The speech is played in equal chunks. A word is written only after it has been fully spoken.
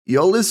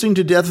You're listening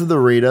to Death of the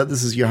Reader.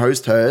 This is your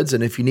host, Herds,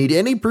 and if you need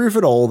any proof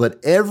at all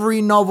that every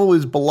novel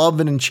is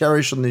beloved and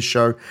cherished on this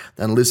show,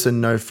 then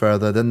listen no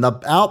further than the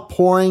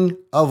outpouring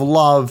of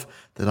love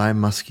that I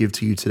must give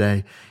to you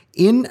today.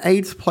 In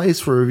 8th place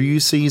for review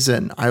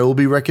season, I will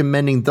be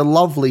recommending the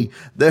lovely,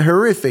 the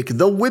horrific,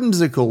 the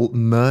whimsical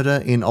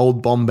Murder in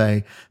Old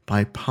Bombay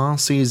by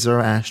Parsi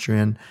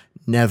Zoroastrian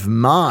Nev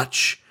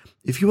March.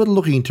 If you are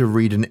looking to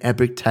read an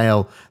epic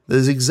tale that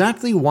is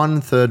exactly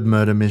 1/3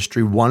 murder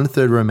mystery,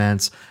 1/3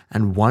 romance,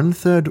 and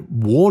 1/3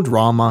 war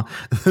drama,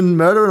 then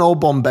Murder in Old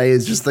Bombay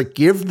is just the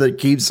gift that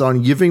keeps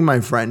on giving,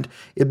 my friend.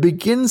 It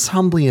begins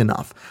humbly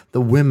enough.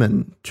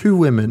 Two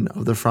women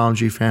of the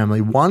Framji family,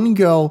 one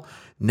girl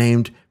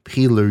named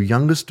Pilu,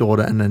 youngest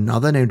daughter, and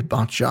another named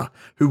Bacha,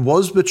 who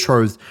was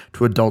betrothed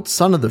to adult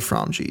son of the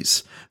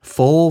Framjis,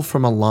 fall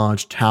from a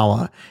large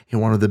tower in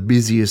one of the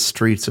busiest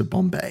streets of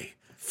Bombay.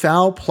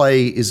 Foul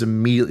play is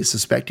immediately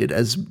suspected,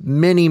 as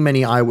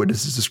many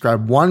eyewitnesses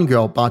describe one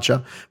girl,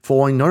 Bacha,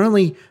 falling not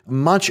only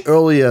much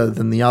earlier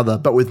than the other,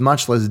 but with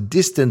much less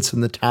distance from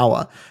the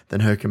tower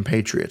than her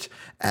compatriot.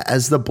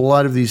 As the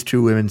blood of these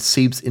two women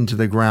seeps into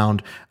the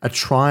ground, a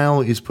trial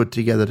is put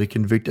together to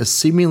convict a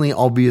seemingly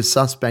obvious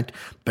suspect,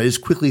 but is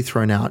quickly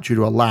thrown out due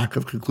to a lack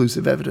of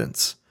conclusive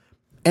evidence.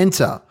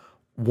 Enter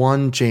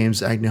one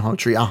James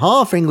Agnihotri, a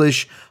half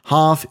English,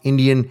 half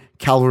Indian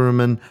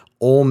cavalryman,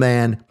 all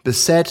man,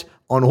 beset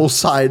on all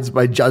sides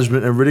by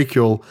judgment and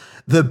ridicule.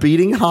 The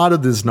beating heart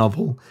of this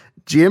novel,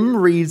 Jim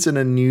reads in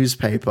a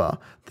newspaper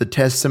the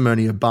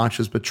testimony of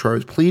Bacha's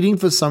betrothed, pleading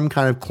for some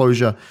kind of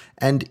closure,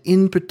 and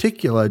in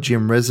particular,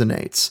 Jim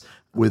resonates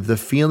with the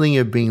feeling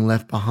of being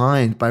left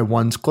behind by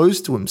ones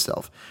close to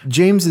himself.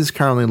 James is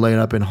currently laid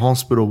up in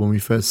hospital when we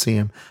first see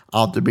him,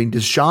 after being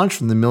discharged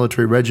from the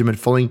military regiment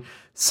following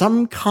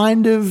some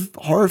kind of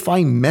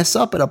horrifying mess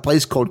up at a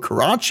place called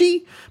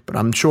Karachi, but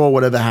I'm sure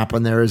whatever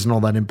happened there isn't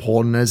all that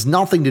important. It has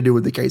nothing to do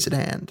with the case at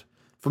hand.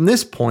 From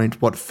this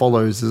point, what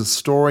follows is a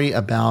story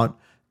about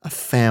a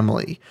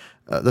family,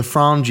 the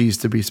Framjis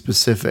to be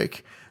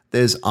specific.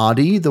 There's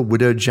Adi, the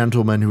widowed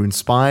gentleman who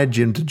inspired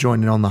Jim to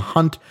join in on the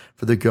hunt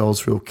for the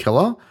girl's real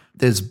killer.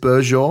 There's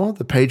Bergeau,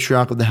 the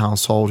patriarch of the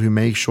household, who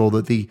makes sure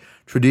that the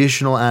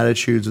traditional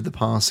attitudes of the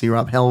Parsi are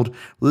upheld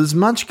with as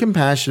much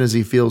compassion as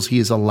he feels he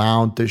is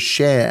allowed to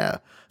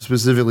share,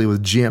 specifically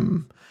with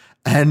Jim.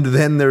 And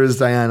then there is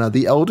Diana,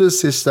 the elder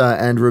sister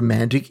and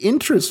romantic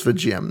interest for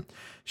Jim.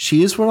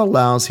 She is what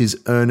allows his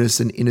earnest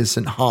and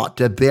innocent heart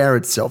to bear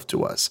itself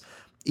to us,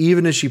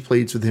 even as she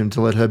pleads with him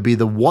to let her be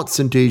the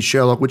Watson to his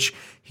Sherlock, which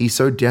he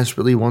so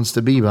desperately wants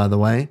to be, by the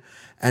way.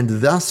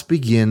 And thus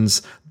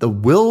begins the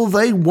will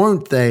they,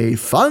 won't they,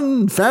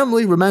 fun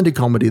family romantic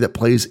comedy that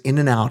plays in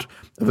and out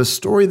of a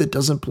story that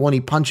doesn't pull any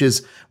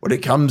punches when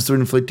it comes to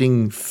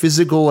inflicting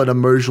physical and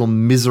emotional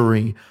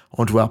misery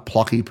onto our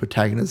plucky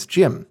protagonist,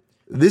 Jim.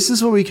 This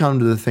is where we come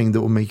to the thing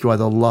that will make you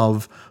either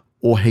love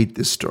or hate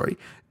this story.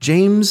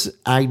 James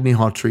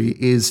Agnihotri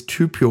is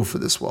too pure for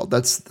this world.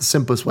 That's the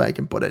simplest way I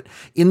can put it.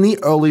 In the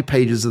early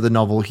pages of the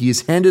novel, he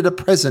is handed a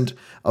present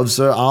of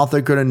Sir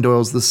Arthur Conan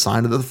Doyle's The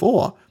Sign of the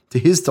Four, to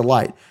his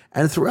delight.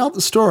 And throughout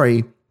the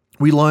story,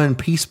 we learn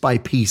piece by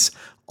piece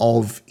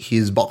of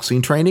his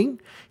boxing training,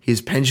 his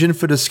penchant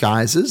for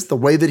disguises, the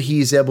way that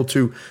he is able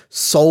to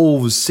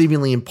solve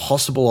seemingly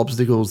impossible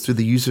obstacles through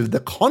the use of the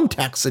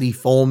contacts that he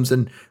forms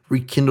and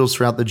rekindles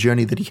throughout the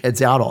journey that he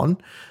heads out on.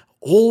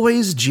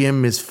 Always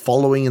Jim is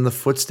following in the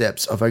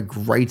footsteps of a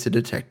greater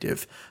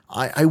detective.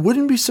 I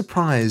wouldn't be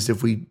surprised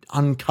if we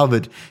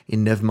uncovered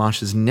in Nev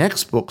Marsh's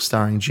next book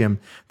starring Jim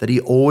that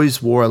he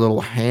always wore a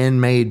little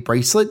handmade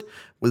bracelet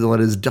with the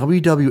letters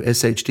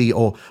WWSHD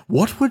or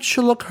What Would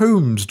Sherlock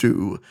Holmes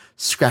Do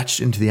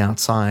scratched into the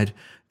outside.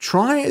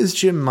 Try as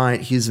Jim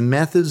might, his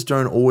methods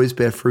don't always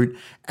bear fruit,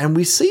 and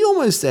we see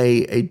almost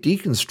a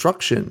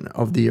deconstruction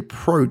of the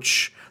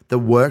approach that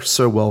worked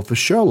so well for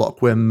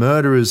Sherlock, where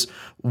murderers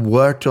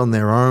worked on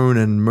their own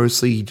and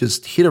mostly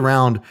just hid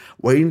around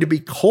waiting to be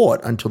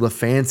caught until the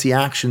fancy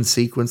action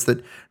sequence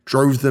that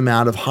drove them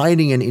out of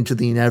hiding and into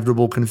the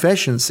inevitable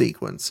confession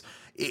sequence.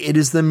 It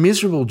is the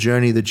miserable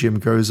journey that Jim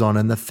goes on,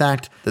 and the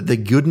fact that the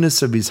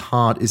goodness of his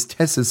heart is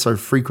tested so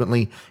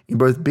frequently in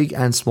both big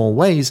and small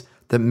ways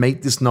that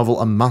make this novel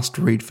a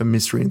must-read for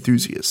mystery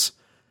enthusiasts.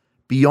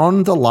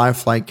 Beyond the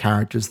lifelike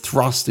characters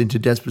thrust into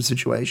desperate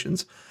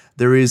situations,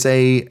 there is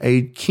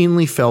a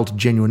keenly felt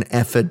genuine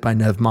effort by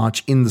Nev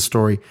March in the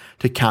story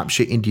to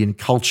capture Indian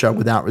culture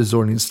without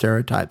resorting to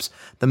stereotypes.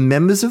 The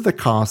members of the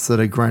cast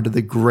that are granted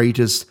the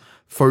greatest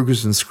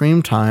focus and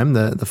screen time,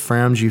 the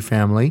Framji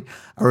family,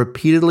 are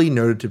repeatedly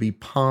noted to be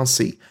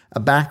Parsi, a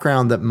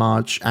background that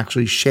March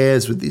actually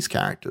shares with these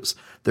characters.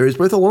 There is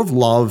both a lot of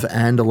love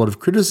and a lot of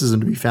criticism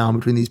to be found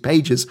between these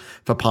pages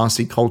for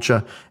Parsi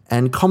culture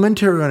and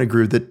commentary on a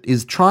group that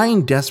is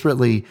trying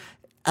desperately,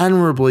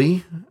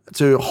 admirably,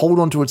 to hold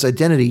on to its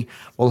identity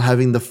while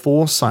having the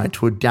foresight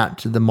to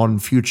adapt to the modern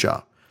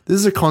future. This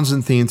is a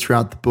constant theme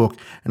throughout the book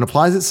and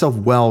applies itself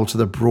well to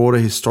the broader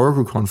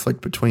historical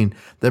conflict between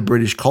the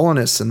British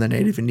colonists and the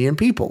native Indian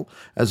people,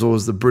 as well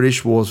as the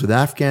British wars with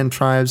Afghan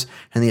tribes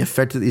and the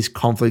effect that these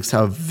conflicts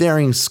have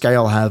varying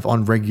scale have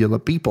on regular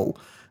people.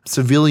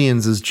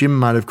 Civilians, as Jim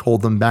might have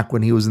called them back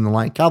when he was in the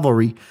light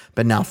cavalry,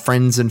 but now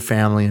friends and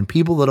family and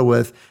people that are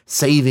worth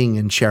saving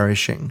and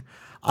cherishing.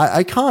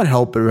 I can't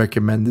help but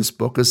recommend this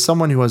book as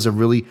someone who has a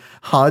really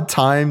hard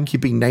time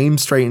keeping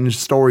names straight in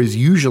stories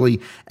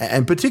usually,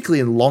 and particularly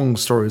in long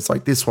stories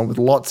like this one with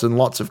lots and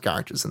lots of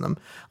characters in them.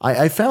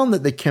 I found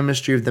that the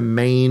chemistry of the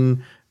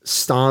main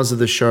stars of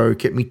the show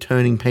kept me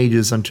turning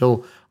pages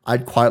until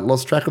I'd quite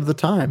lost track of the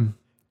time.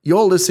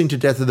 You're listening to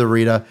Death of the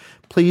Reader.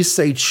 Please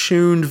stay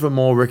tuned for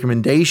more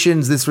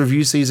recommendations this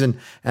review season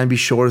and be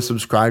sure to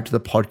subscribe to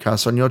the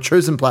podcast on your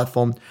chosen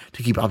platform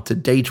to keep up to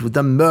date with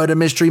the murder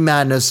mystery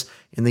madness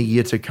in the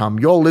year to come.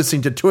 You're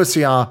listening to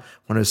 2SER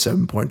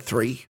 107.3.